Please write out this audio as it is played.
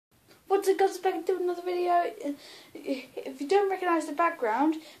once again back to another video. If you don't recognise the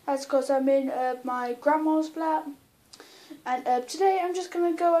background, that's because I'm in my grandma's flat. And today I'm just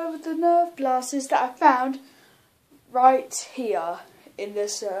going to go over the Nerf blasters that I found right here in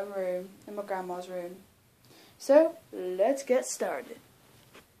this room, in my grandma's room. So, let's get started.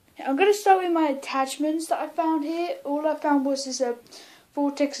 I'm going to start with my attachments that I found here. All I found was this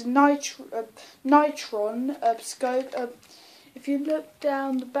Vortex Nitron scope. If you look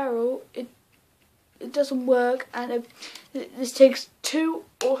down the barrel, it doesn't work, and this takes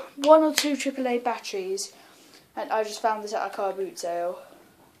one or two AAA batteries. And I just found this at a car boot sale.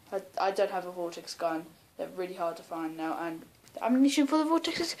 I don't have a Vortex gun. They're really hard to find now, and the ammunition for the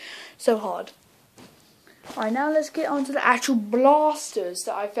Vortex is so hard. Alright, now let's get on to the actual blasters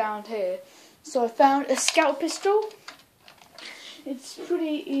that I found here. So I found a scout pistol. It's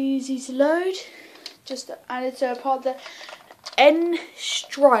pretty easy to load. And it's a part of the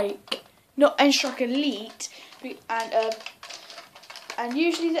N-Strike, not N-Strike Elite, and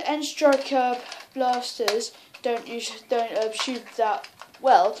usually the N-Strike blasters don't shoot that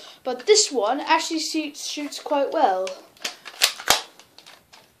well, but this one actually shoots quite well.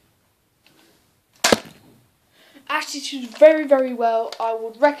 Actually shoots very, very well. I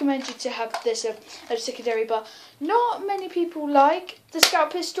would recommend you to have this as a secondary, but not many people like the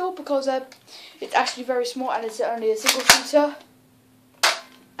scout pistol because it's actually very small and it's only a single shooter.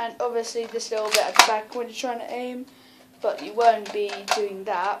 And obviously this little bit at the back when you're trying to aim, but you won't be doing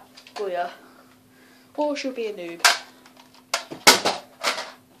that, will ya? Or she'll be a noob.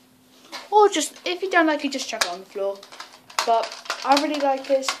 Or just, if you don't like it, just chuck it on the floor. But I really like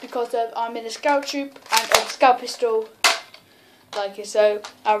this because I'm in a scout troop and a scout pistol like it, so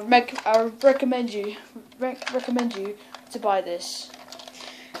I recommend you to buy this.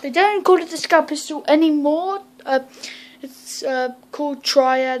 They don't call it the scout pistol anymore. It's called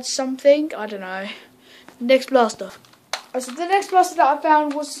Triad something. I don't know. Next blaster. So the next blaster that I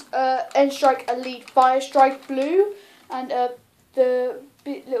found was N-Strike Elite Fire Strike Blue, and the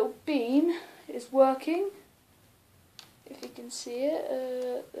little beam is working. If you can see it,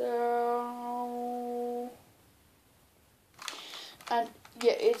 and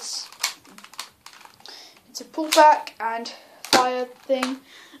yeah, it's a pullback and fire thing,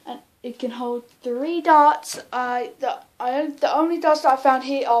 and it can hold 3 darts. The only darts that I found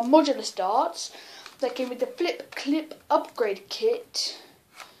here are modular darts. They came with the flip clip upgrade kit,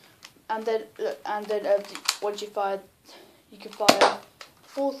 and then once you fire, you can fire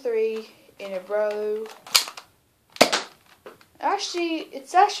all 3 in a row.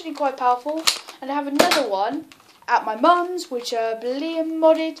 It's actually quite powerful. And I have another one at my mum's, which Liam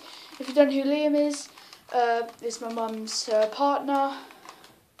modded. If you don't know who Liam is, it's my mum's partner.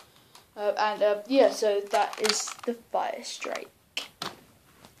 Yeah, so that is the Fire Strike.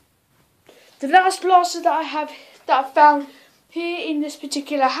 The last blaster that I found here in this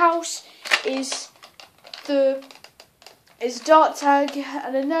particular house is Dart Tag,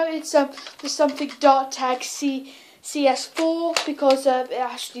 and I know it's there's something Dart Tag CS4 because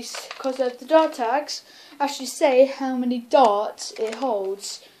the Dart Tags actually say how many darts it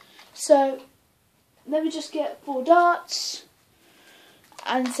holds. So let me just get 4 darts,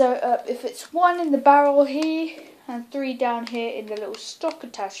 and so if it's 1 in the barrel here and 3 down here in the little stock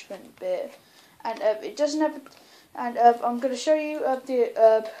attachment bit, and it doesn't have, and I'm going to show you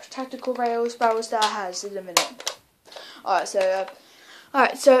the tactical barrels that it has in a minute. Alright, so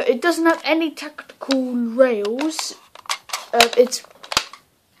it doesn't have any tactical rails. It's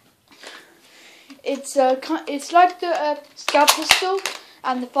like the scout pistol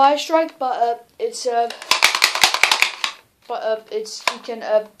and the Fire Strike, but you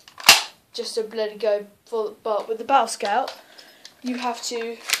can just let it go. But with the Battle Scout, you have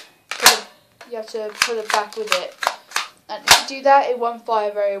to pull it back with it, and if you do that, it won't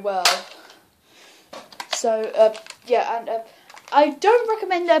fire very well. So yeah, and I don't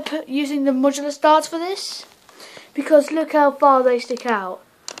recommend using the modular darts for this, because look how far they stick out.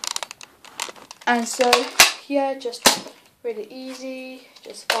 And so yeah, just really easy,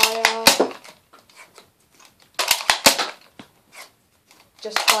 just fire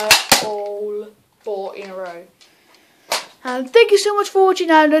all 4 in a row. And thank you so much for watching.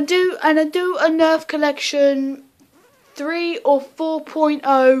 And I do a Nerf collection 3 or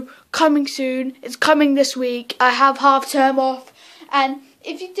 4.0 coming soon. It's coming this week. I have half term off, and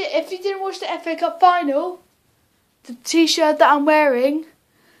if you didn't watch the FA Cup final, the t-shirt that I'm wearing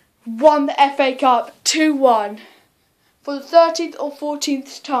won the FA Cup 2-1 for the 13th or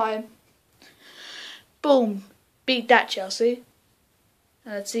 14th time. Boom, beat that, Chelsea.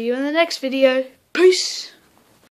 And I'll see you in the next video. Peace.